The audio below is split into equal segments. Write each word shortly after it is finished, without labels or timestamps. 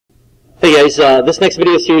Hey guys, this next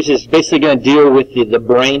video series is basically going to deal with the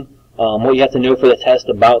brain, what you have to know for the test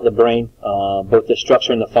about the brain, both the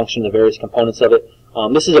structure and the function, the various components of it.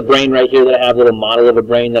 This is a brain right here that I have, a little model of a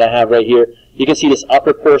brain that I have right here. You can see this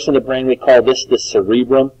upper portion of the brain, we call this the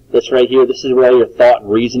cerebrum. This right here, this is where all your thought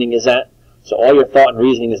and reasoning is at. So all your thought and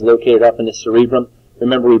reasoning is located up in the cerebrum.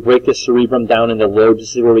 Remember, we break the cerebrum down into lobes.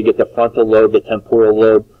 This is where we get the frontal lobe, the temporal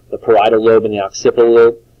lobe, the parietal lobe, and the occipital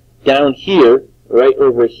lobe. Down here, right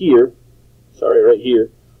over here, right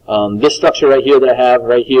here. This structure right here that I have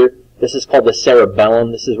right here, this is called the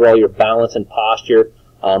cerebellum. This is where all your balance and posture,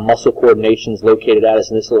 muscle coordination is located at.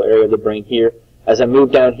 It's in this little area of the brain here. As I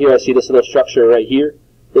move down here, I see this little structure right here.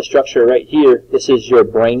 This structure right here, this is your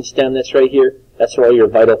brain stem that's right here. That's where all your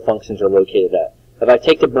vital functions are located at. If I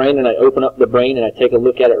take the brain and I open up the brain and I take a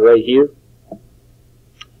look at it right here,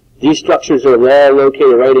 these structures are all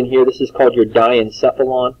located right in here. This is called your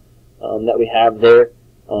diencephalon that we have there.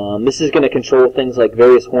 This is going to control things like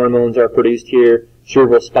various hormones are produced here.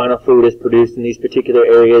 Cerebral spinal fluid is produced in these particular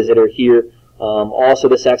areas that are here. Also,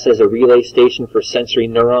 this acts as a relay station for sensory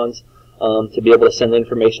neurons to be able to send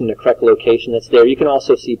information to the correct location that's there. You can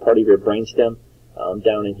also see part of your brainstem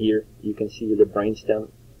down in here. You can see the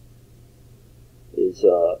brainstem is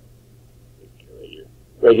right here.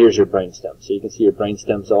 Right here is your brainstem. So you can see your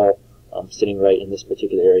brainstem's all sitting right in this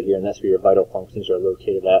particular area here, and that's where your vital functions are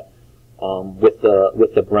located at. With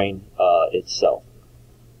the brain itself.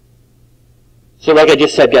 So like I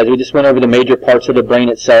just said, guys, we just went over the major parts of the brain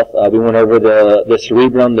itself. We went over the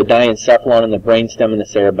cerebrum, the diencephalon, and the brainstem, and the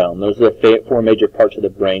cerebellum. Those are the four major parts of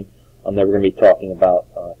the brain that we're going to be talking about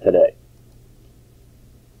today.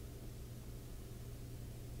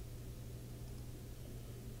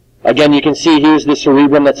 Again, you can see here's the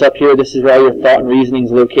cerebrum that's up here. This is where all your thought and reasoning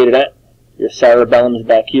is located at. Your cerebellum is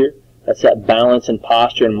back here. That's that balance and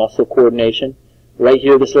posture and muscle coordination. Right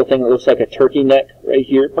here, this little thing that looks like a turkey neck right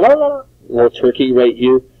here. Little turkey right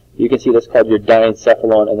here. You can see that's called your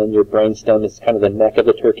diencephalon, and then your brainstem is kind of the neck of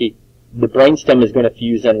the turkey. The brainstem is going to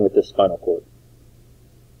fuse in with the spinal cord.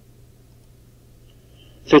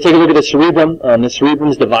 So take a look at the cerebrum. The cerebrum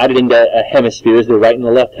is divided into hemispheres, the right and the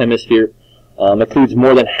left hemisphere. Includes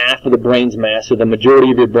more than half of the brain's mass, so the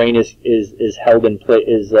majority of your brain is held in place,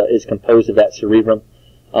 is composed of that cerebrum.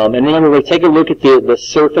 And remember, when we take a look at the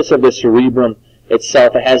surface of the cerebrum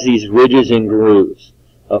itself, it has these ridges and grooves.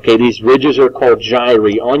 Okay, these ridges are called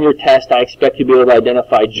gyri. On your test, I expect you to be able to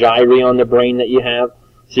identify gyri on the brain that you have.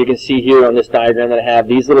 So you can see here on this diagram that I have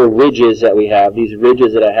these little ridges that we have, these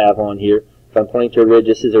ridges that I have on here. If I'm pointing to a ridge,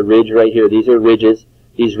 this is a ridge right here. These are ridges.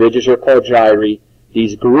 These ridges are called gyri.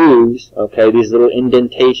 These grooves, okay, these little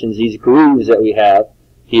indentations, these grooves that we have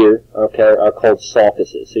here, okay, are called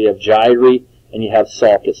sulcuses. So you have gyri and you have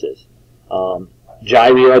sulcuses.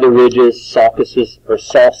 Gyri are the ridges, sulcuses, or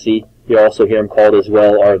sulci, you also hear them called as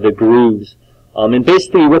well, are the grooves. And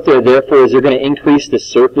basically what they're there for is they're going to increase the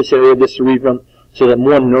surface area of the cerebrum so that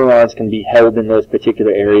more neurons can be held in those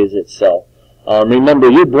particular areas itself. Remember,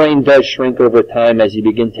 your brain does shrink over time as you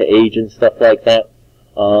begin to age and stuff like that.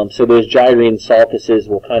 So those gyri and sulcuses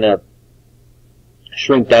will kind of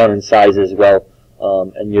shrink down in size as well.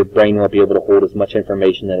 And your brain won't be able to hold as much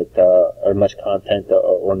information that it, or much content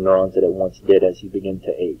or neurons that it once did as you begin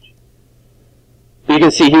to age. You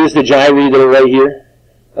can see here's the gyri that are right here,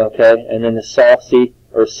 okay, and then the sulci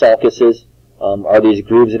or sulcuses are these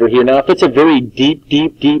grooves that are here. Now, if it's a very deep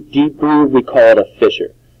groove, we call it a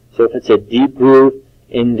fissure. So if it's a deep groove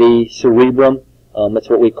in the cerebrum, that's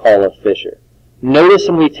what we call a fissure. Notice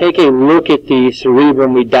when we take a look at the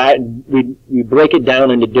cerebrum, we break it down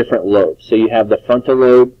into different lobes. So you have the frontal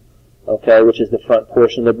lobe, okay, which is the front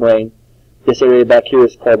portion of the brain. This area back here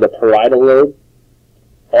is called the parietal lobe.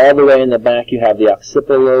 All the way in the back you have the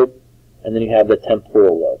occipital lobe, and then you have the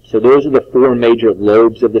temporal lobe. So those are the four major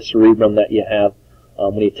lobes of the cerebrum that you have.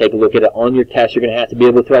 When you take a look at it on your test, you're going to have to be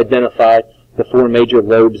able to identify the four major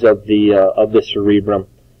lobes of the cerebrum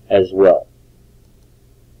as well.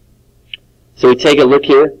 So we take a look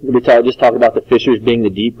here. We just talk about the fissures being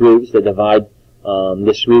the deep grooves that divide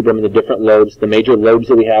the cerebrum into different lobes. The major lobes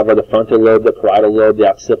that we have are the frontal lobe, the parietal lobe, the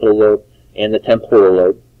occipital lobe, and the temporal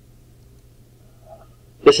lobe.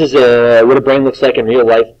 This is what a brain looks like in real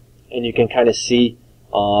life, and you can kind of see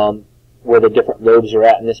where the different lobes are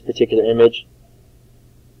at in this particular image.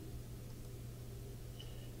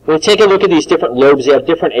 When we take a look at these different lobes, they have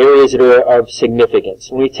different areas that are of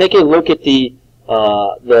significance. When we take a look at the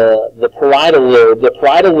parietal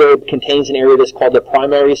lobe contains an area that's called the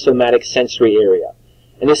primary somatic sensory area.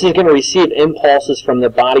 And this is going to receive impulses from the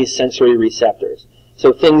body's sensory receptors.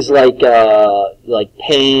 So things like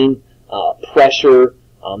pain, pressure,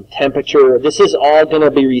 temperature. This is all going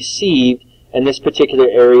to be received in this particular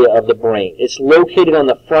area of the brain. It's located on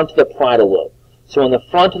the front of the parietal lobe. So on the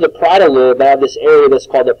front of the parietal lobe, I have this area that's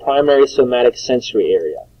called the primary somatic sensory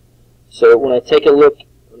area. So when I take a look,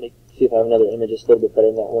 let me see if I have another image that's a little bit better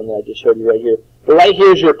than that one that I just showed you right here. But right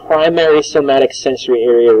here is your primary somatic sensory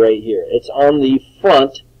area right here. It's on the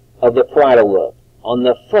front of the parietal lobe. On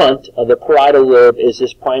the front of the parietal lobe is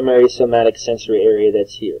this primary somatic sensory area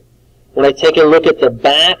that's here. When I take a look at the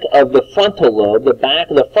back of the frontal lobe, the back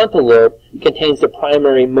of the frontal lobe contains the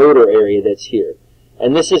primary motor area that's here.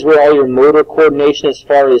 And this is where all your motor coordination as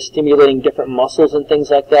far as stimulating different muscles and things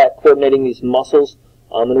like that, coordinating these muscles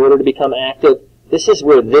in order to become active. This is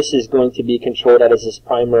where this is going to be controlled at, as this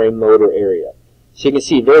primary motor area. So you can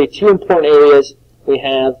see two important areas we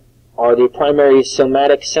have are the primary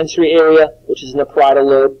somatic sensory area, which is in the parietal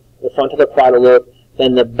lobe, the front of the parietal lobe.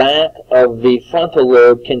 Then the back of the frontal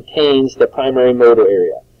lobe contains the primary motor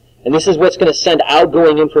area. And this is what's going to send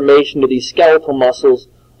outgoing information to these skeletal muscles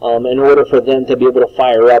in order for them to be able to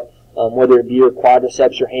fire up, whether it be your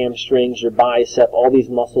quadriceps, your hamstrings, your bicep, all these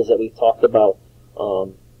muscles that we've talked about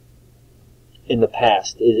in the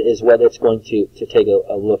past is what it's going to take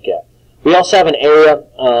a look at. We also have an area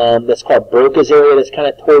that's called Broca's area that's kind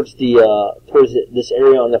of towards this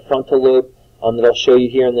area on the frontal lobe that I'll show you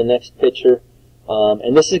here in the next picture.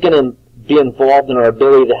 And this is going to be involved in our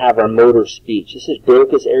ability to have our motor speech. This is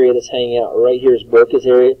Broca's area that's hanging out right here is Broca's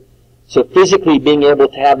area. So physically being able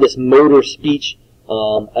to have this motor speech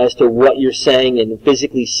as to what you're saying and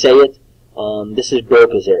physically say it, this is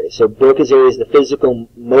Broca's area. So Broca's area is the physical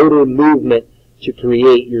motor movement to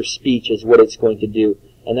create your speech is what it's going to do.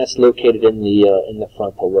 And that's located in the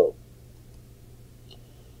frontal lobe.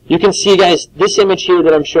 You can see, guys, this image here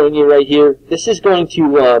that I'm showing you right here, this is going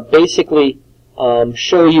to basically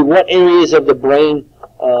show you what areas of the brain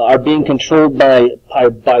are being controlled by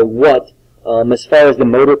what, as far as the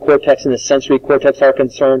motor cortex and the sensory cortex are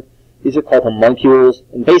concerned. These are called homunculus,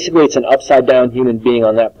 and basically it's an upside-down human being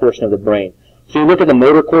on that portion of the brain. So you look at the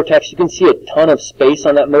motor cortex, you can see a ton of space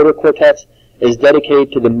on that motor cortex is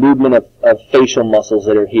dedicated to the movement of facial muscles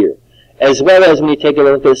that are here. As well as when you take a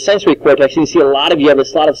look at the sensory cortex, you can see you have a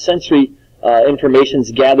lot of sensory information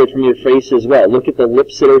gathered from your face as well. Look at the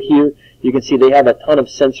lips that are here. You can see they have a ton of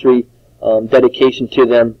sensory dedication to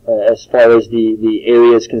them as far as the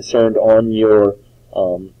area is concerned on your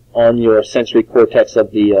sensory cortex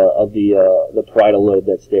of the parietal lobe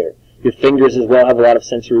that's there. Your fingers as well have a lot of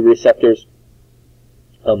sensory receptors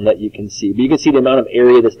that you can see. But you can see the amount of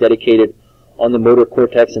area that's dedicated on the motor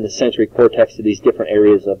cortex and the sensory cortex to these different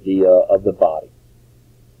areas of the body.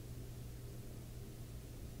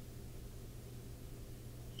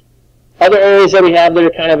 Other areas that we have that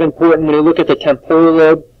are kind of important when you look at the temporal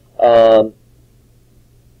lobe. The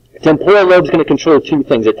temporal lobe is going to control two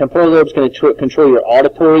things. The temporal lobe is going to control your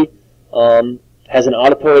auditory, has an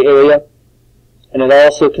auditory area, and it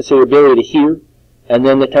also considers your ability to hear. And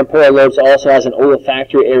then the temporal lobe also has an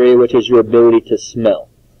olfactory area, which is your ability to smell.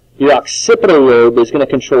 Your occipital lobe is going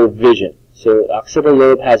to control vision. So the occipital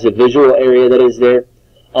lobe has a visual area that is there.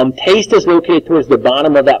 Taste is located towards the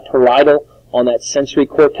bottom of that parietal. On that sensory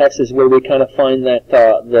cortex is where we kind of find that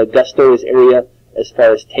the gustatory area as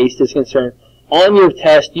far as taste is concerned. On your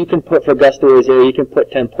test, you can put for gustatory area, you can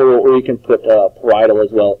put temporal or you can put parietal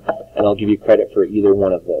as well, and I'll give you credit for either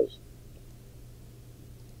one of those.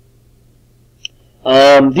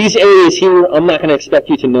 These areas here, I'm not going to expect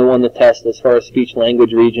you to know on the test as far as speech,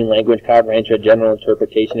 language region, language comprehension, general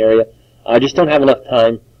interpretation area. I just don't have enough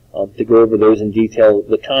time to go over those in detail.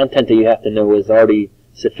 The content that you have to know is already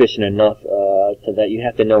sufficient enough to that you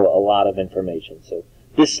have to know a lot of information. So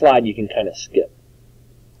this slide you can kind of skip.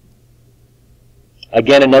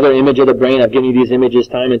 Again, another image of the brain. I've given you these images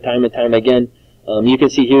time and time again. You can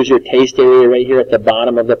see here's your taste area right here at the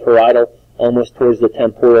bottom of the parietal, almost towards the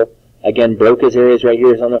temporal. Again, Broca's area is right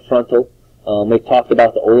here is on the frontal. We talked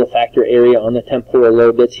about the olfactory area on the temporal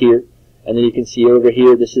lobe that's here. And then you can see over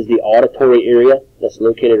here, this is the auditory area that's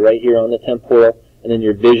located right here on the temporal. And then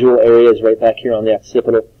your visual area is right back here on the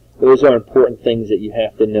occipital. Those are important things that you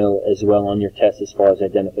have to know as well on your test as far as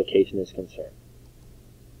identification is concerned.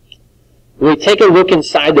 When we take a look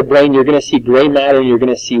inside the brain, you're going to see gray matter and you're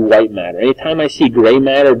going to see white matter. Anytime I see gray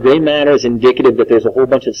matter is indicative that there's a whole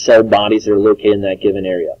bunch of cell bodies that are located in that given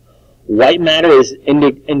area. White matter is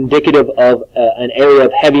indicative of an area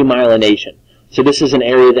of heavy myelination. So this is an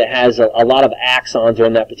area that has a lot of axons are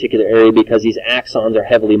in that particular area because these axons are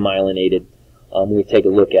heavily myelinated when we take a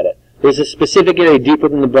look at it. There's a specific area deep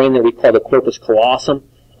within the brain that we call the corpus callosum,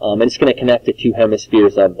 and it's going to connect the two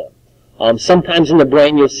hemispheres of them. Sometimes in the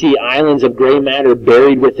brain you'll see islands of gray matter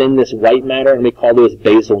buried within this white matter, and we call those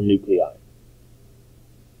basal nuclei.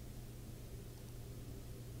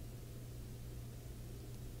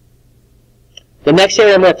 The next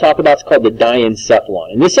area I'm going to talk about is called the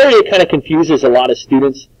diencephalon. And this area kind of confuses a lot of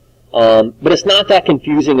students, but it's not that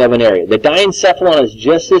confusing of an area. The diencephalon is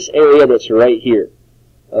just this area that's right here.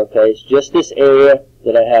 Okay, it's just this area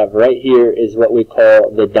that I have right here is what we call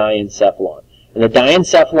the diencephalon. And the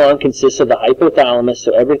diencephalon consists of the hypothalamus,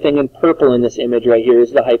 so everything in purple in this image right here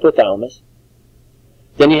is the hypothalamus.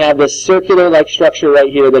 Then you have this circular-like structure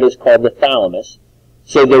right here that is called the thalamus.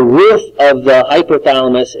 So the roof of the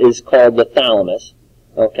hypothalamus is called the thalamus,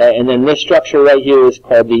 okay, and then this structure right here is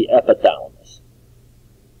called the epithalamus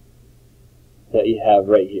that you have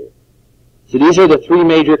right here. So these are the three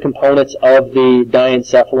major components of the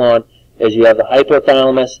diencephalon, as you have the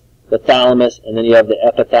hypothalamus, the thalamus, and then you have the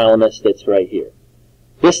epithalamus that's right here.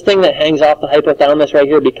 This thing that hangs off the hypothalamus right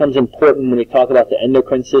here becomes important when we talk about the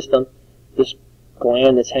endocrine system. This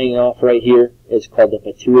gland that's hanging off right here is called the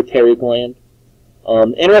pituitary gland.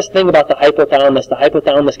 Interesting thing about the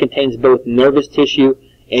hypothalamus contains both nervous tissue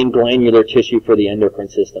and glandular tissue for the endocrine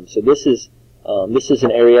system. So this is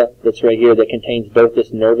an area that's right here that contains both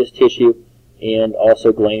this nervous tissue and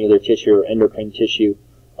also glandular tissue or endocrine tissue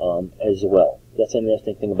as well. That's an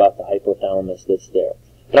interesting thing about the hypothalamus that's there.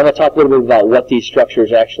 But I'm going to talk a little bit about what these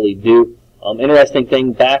structures actually do. Interesting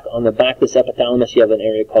thing, on the back of this epithalamus you have an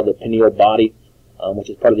area called the pineal body,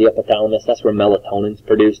 which is part of the epithalamus. That's where melatonin is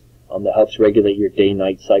produced. That helps regulate your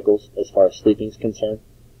day-night cycles as far as sleeping is concerned.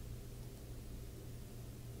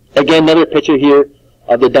 Again, another picture here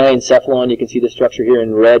of the diencephalon. You can see the structure here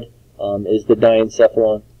in red is the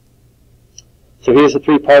diencephalon. So here's the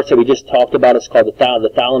three parts that we just talked about. It's called the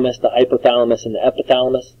thalamus, the hypothalamus, and the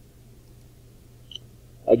epithalamus.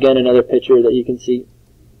 Again, another picture that you can see.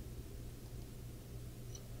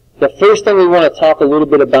 The first thing we want to talk a little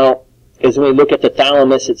bit about is when we look at the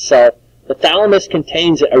thalamus itself. The thalamus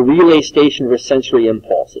contains a relay station for sensory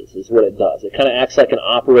impulses, is what it does. It kind of acts like an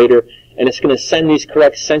operator, and it's going to send these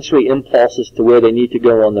correct sensory impulses to where they need to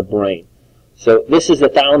go on the brain. So this is the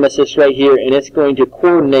thalamus, this right here, and it's going to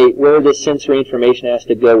coordinate where this sensory information has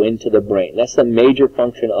to go into the brain. That's the major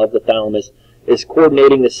function of the thalamus, is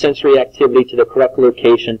coordinating the sensory activity to the correct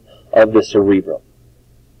location of the cerebrum.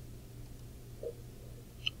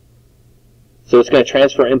 So it's going to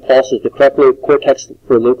transfer impulses to the correct cortex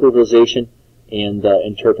for localization and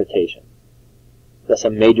interpretation. That's a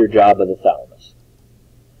major job of the thalamus.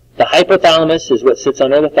 The hypothalamus is what sits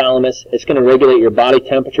under the thalamus. It's going to regulate your body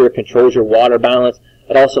temperature, controls your water balance.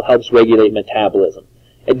 It also helps regulate metabolism.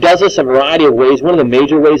 It does this a variety of ways. One of the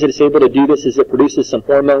major ways that it's able to do this is it produces some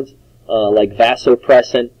hormones like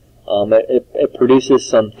vasopressin. It produces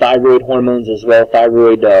some thyroid hormones as well,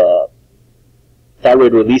 thyroid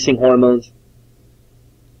releasing hormones.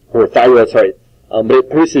 Or thyroid, sorry, but it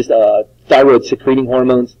produces thyroid secreting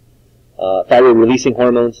hormones, thyroid releasing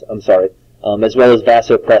hormones, as well as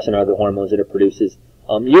vasopressin are the hormones that it produces.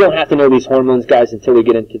 You don't have to know these hormones, guys, until we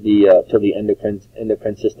get into the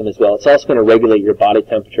endocrine system as well. It's also going to regulate your body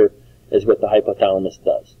temperature, is what the hypothalamus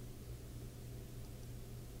does.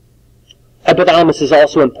 Hypothalamus is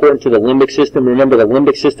also important to the limbic system. Remember, the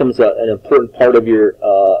limbic system is an important part of your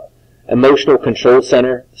emotional control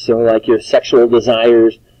center. So like your sexual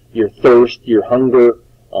desires, your thirst, your hunger,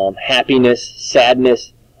 happiness,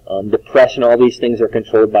 sadness, depression, all these things are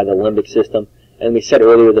controlled by the limbic system. And we said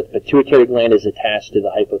earlier that the pituitary gland is attached to the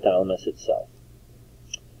hypothalamus itself.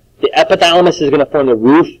 The epithalamus is going to form the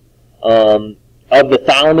roof of the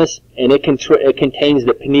thalamus, and it contains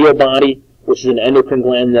the pineal body, which is an endocrine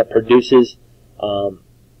gland that produces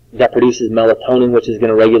melatonin, which is going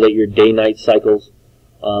to regulate your day-night cycles.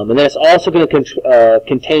 And then it's also going to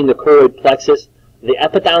contain the choroid plexus. The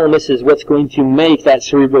epithalamus is what's going to make that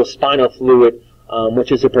cerebrospinal fluid,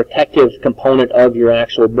 which is a protective component of your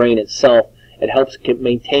actual brain itself. It helps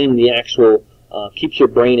maintain the actual, keeps your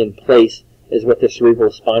brain in place, is what the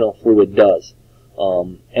cerebrospinal fluid does.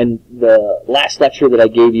 And the last lecture that I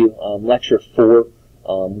gave you, lecture 4,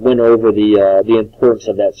 went over the importance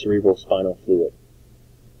of that cerebrospinal fluid.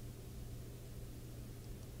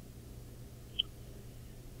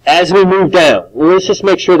 As we move down, let's just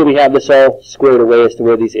make sure that we have this all squared away as to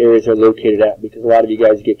where these areas are located at, because a lot of you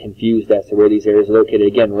guys get confused as to where these areas are located.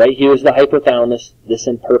 Again, right here is the hypothalamus. This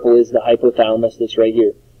in purple is the hypothalamus that's right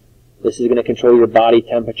here. This is going to control your body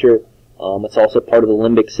temperature. It's also part of the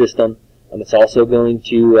limbic system. It's also going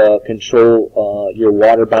to control your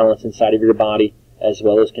water balance inside of your body, as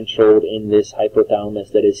well as controlled in this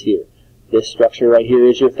hypothalamus that is here. This structure right here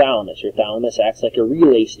is your thalamus. Your thalamus acts like a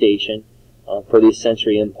relay station for these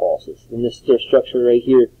sensory impulses. And this structure right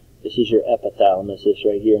here, this is your epithalamus, this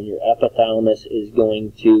right here, and your epithalamus is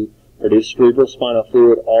going to produce cerebrospinal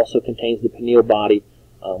fluid, also contains the pineal body,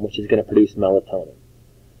 which is going to produce melatonin.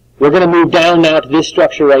 We're going to move down now to this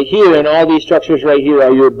structure right here, and all these structures right here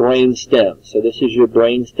are your brain stem. So this is your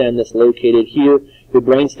brain stem that's located here. Your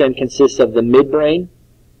brain stem consists of the midbrain,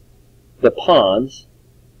 the pons,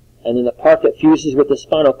 and then the part that fuses with the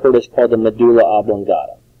spinal cord is called the medulla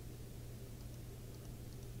oblongata.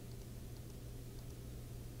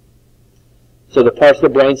 So the parts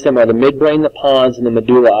of the brainstem are the midbrain, the pons, and the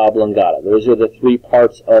medulla oblongata. Those are the three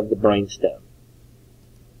parts of the brainstem.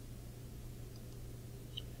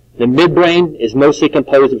 The midbrain is mostly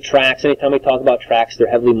composed of tracts. Anytime we talk about tracts, they're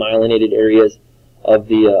heavily myelinated areas of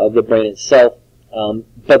the brain itself.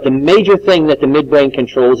 But the major thing that the midbrain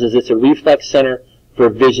controls is it's a reflex center for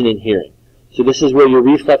vision and hearing. So this is where your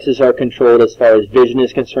reflexes are controlled as far as vision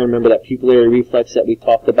is concerned. Remember that pupillary reflex that we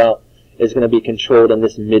talked about is going to be controlled in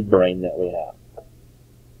this midbrain that we have.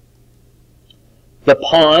 The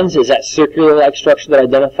pons is that circular-like structure that I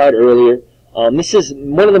identified earlier. This is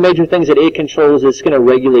one of the major things that it controls. It's going to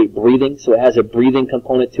regulate breathing, so it has a breathing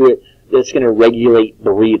component to it that's going to regulate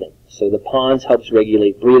breathing. So the pons helps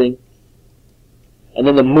regulate breathing. And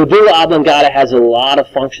then the medulla oblongata has a lot of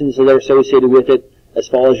functions that are associated with it as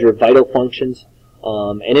far as your vital functions.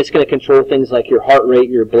 And it's going to control things like your heart rate,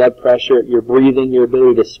 your blood pressure, your breathing, your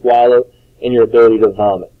ability to swallow, and your ability to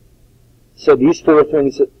vomit. So these four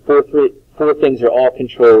things are all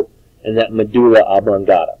controlled in that medulla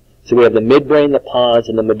oblongata. So we have the midbrain, the pons,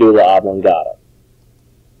 and the medulla oblongata.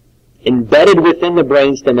 Embedded within the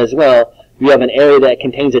brainstem as well, you have an area that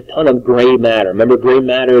contains a ton of gray matter. Remember, gray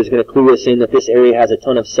matter is going to clue us in that this area has a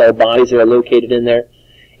ton of cell bodies that are located in there.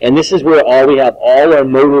 And this is where we have all our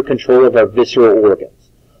motor control of our visceral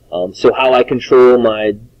organs. So how I control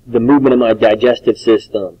the movement of my digestive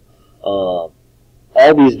system, all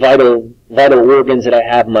these vital organs that I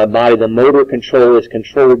have in my body, the motor control is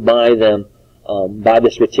controlled by them, by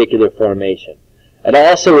this reticular formation. It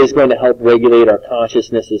also is going to help regulate our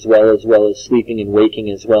consciousness as well as sleeping and waking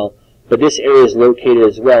as well. But this area is located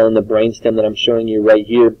as well in the brainstem that I'm showing you right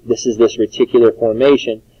here. This is this reticular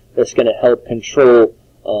formation that's going to help control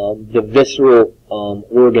the visceral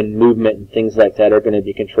organ movement and things like that are going to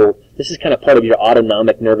be controlled. This is kind of part of your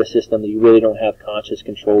autonomic nervous system that you really don't have conscious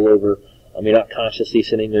control over. You're not consciously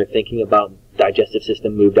sitting there thinking about digestive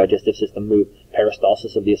system move,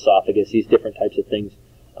 peristalsis of the esophagus, these different types of things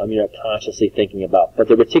you're not consciously thinking about. But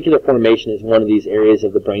the reticular formation is one of these areas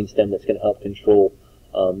of the brainstem that's going to help control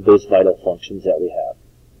those vital functions that we have.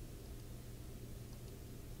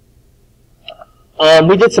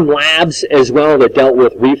 We did some labs as well that dealt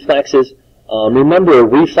with reflexes. Remember, a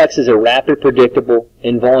reflex is a rapid, predictable,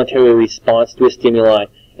 involuntary response to a stimuli,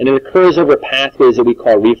 and it occurs over pathways that we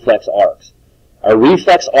call reflex arcs. A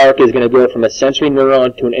reflex arc is going to go from a sensory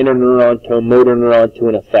neuron to an interneuron to a motor neuron to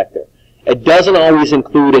an effector. It doesn't always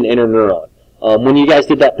include an interneuron. When you guys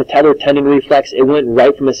did that patellar tendon reflex, it went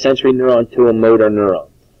right from a sensory neuron to a motor neuron.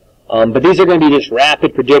 But these are going to be just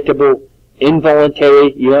rapid, predictable,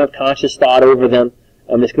 involuntary. You don't have conscious thought over them.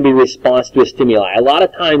 It's going to be a response to a stimuli. A lot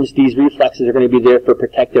of times these reflexes are going to be there for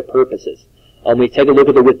protective purposes. We take a look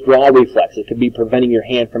at the withdrawal reflex. It could be preventing your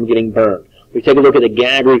hand from getting burned. We take a look at the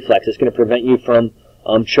gag reflex. It's going to prevent you from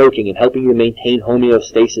choking and helping you maintain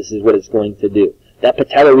homeostasis is what it's going to do. That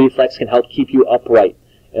patellar reflex can help keep you upright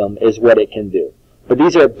is what it can do. But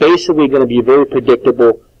these are basically going to be very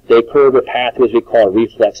predictable. They occur over pathways we call a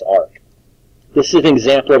reflex arc. This is an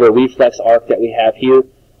example of a reflex arc that we have here.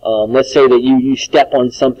 Let's say that you step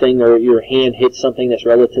on something or your hand hits something that's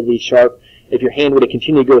relatively sharp. If your hand were to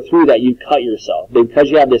continue to go through that, you'd cut yourself. But because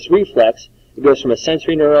you have this reflex, it goes from a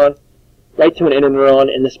sensory neuron right to an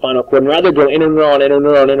interneuron in the spinal cord. And rather than go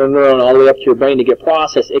interneuron all the way up to your brain to get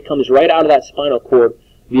processed, it comes right out of that spinal cord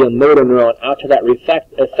via motor neuron out to that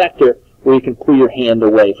effector where you can pull your hand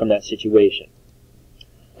away from that situation.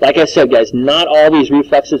 Like I said, guys, not all these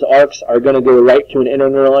reflexes arcs are going to go right to an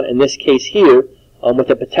interneuron. In this case here, with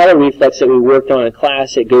the patellar reflex that we worked on in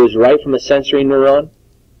class, it goes right from a sensory neuron.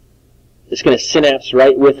 It's going to synapse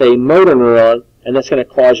right with a motor neuron, and that's going to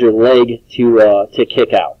cause your leg to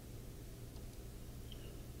kick out.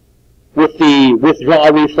 With the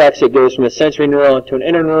withdrawal reflex, it goes from a sensory neuron to an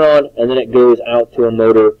interneuron, and then it goes out to a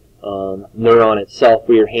motor neuron itself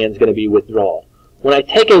where your hand's going to be withdrawal. When I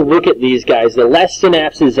take a look at these guys, the less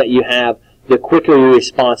synapses that you have, the quicker your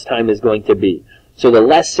response time is going to be. So the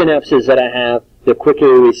less synapses that I have, the quicker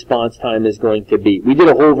your response time is going to be. We did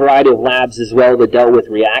a whole variety of labs as well that dealt with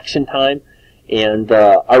reaction time And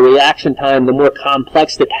our reaction time, the more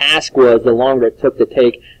complex the task was, the longer it took to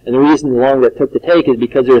take. And the reason the longer it took to take is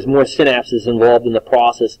because there's more synapses involved in the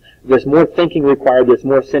process. If there's more thinking required, there's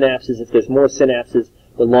more synapses. If there's more synapses,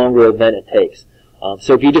 the longer event it takes.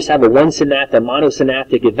 So if you just have a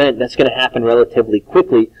monosynaptic event, that's going to happen relatively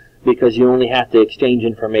quickly because you only have to exchange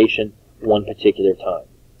information one particular time.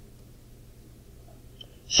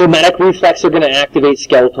 Somatic reflex are going to activate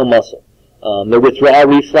skeletal muscle. The withdrawal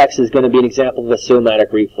reflex is going to be an example of a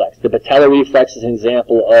somatic reflex. The patellar reflex is an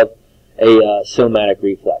example of a somatic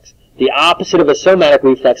reflex. The opposite of a somatic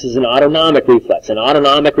reflex is an autonomic reflex. An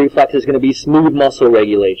autonomic reflex is going to be smooth muscle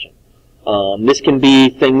regulation. This can be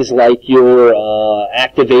things like your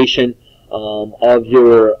activation of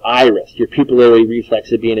your iris. Your pupillary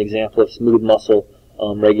reflex would be an example of smooth muscle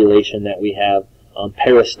regulation that we have.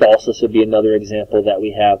 Peristalsis would be another example that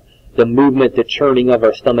we have. The movement, the churning of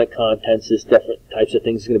our stomach contents, this different types of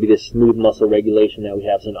things is going to be the smooth muscle regulation that we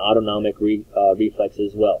have. It's an autonomic reflex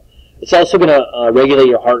as well. It's also going to regulate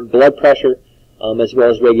your heart and blood pressure, as well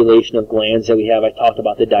as regulation of glands that we have. I talked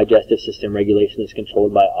about the digestive system regulation that's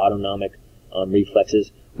controlled by autonomic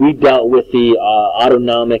reflexes. We dealt with the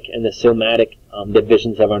autonomic and the somatic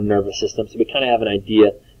divisions of our nervous system, so we kind of have an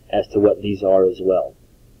idea as to what these are as well.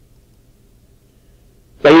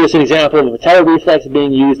 So here's an example of a patellar reflex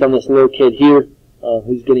being used on this little kid here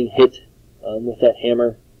who's getting hit with that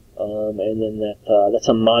hammer. And then that's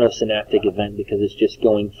a monosynaptic event because it's just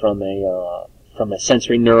going from a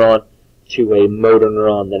sensory neuron to a motor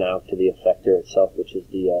neuron, then out to the effector itself, which is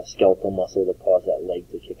the skeletal muscle that caused that leg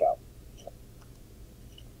to kick out.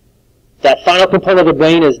 That final component of the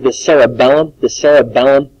brain is the cerebellum. The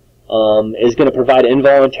cerebellum is going to provide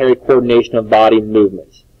involuntary coordination of body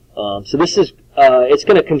movements. So this is it's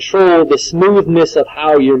going to control the smoothness of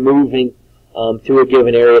how you're moving to a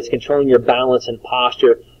given area. It's controlling your balance and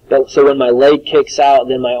posture. So when my leg kicks out,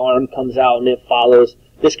 then my arm comes out and it follows.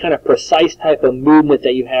 This kind of precise type of movement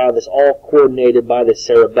that you have is all coordinated by the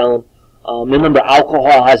cerebellum. Remember,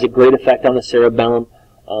 alcohol has a great effect on the cerebellum.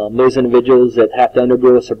 Those individuals that have to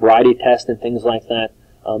undergo a sobriety test and things like that,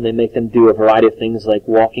 they make them do a variety of things like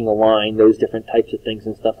walking a line, those different types of things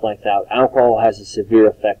and stuff like that. Alcohol has a severe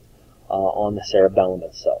effect on the cerebellum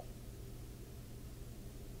itself.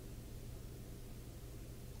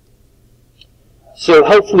 So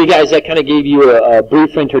hopefully, guys, that kind of gave you a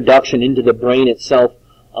brief introduction into the brain itself.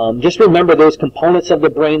 Just remember those components of the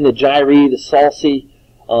brain, the gyri, the sulci,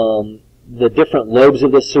 the different lobes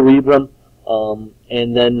of the cerebrum,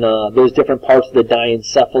 and then those different parts of the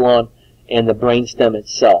diencephalon and the brainstem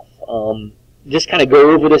itself. Just kind of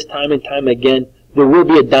go over this time and time again. There will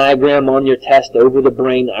be a diagram on your test over the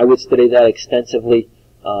brain. I would study that extensively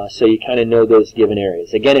so you kind of know those given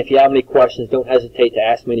areas. Again, if you have any questions, don't hesitate to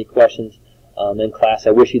ask me any questions in class.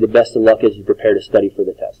 I wish you the best of luck as you prepare to study for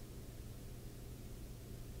the test.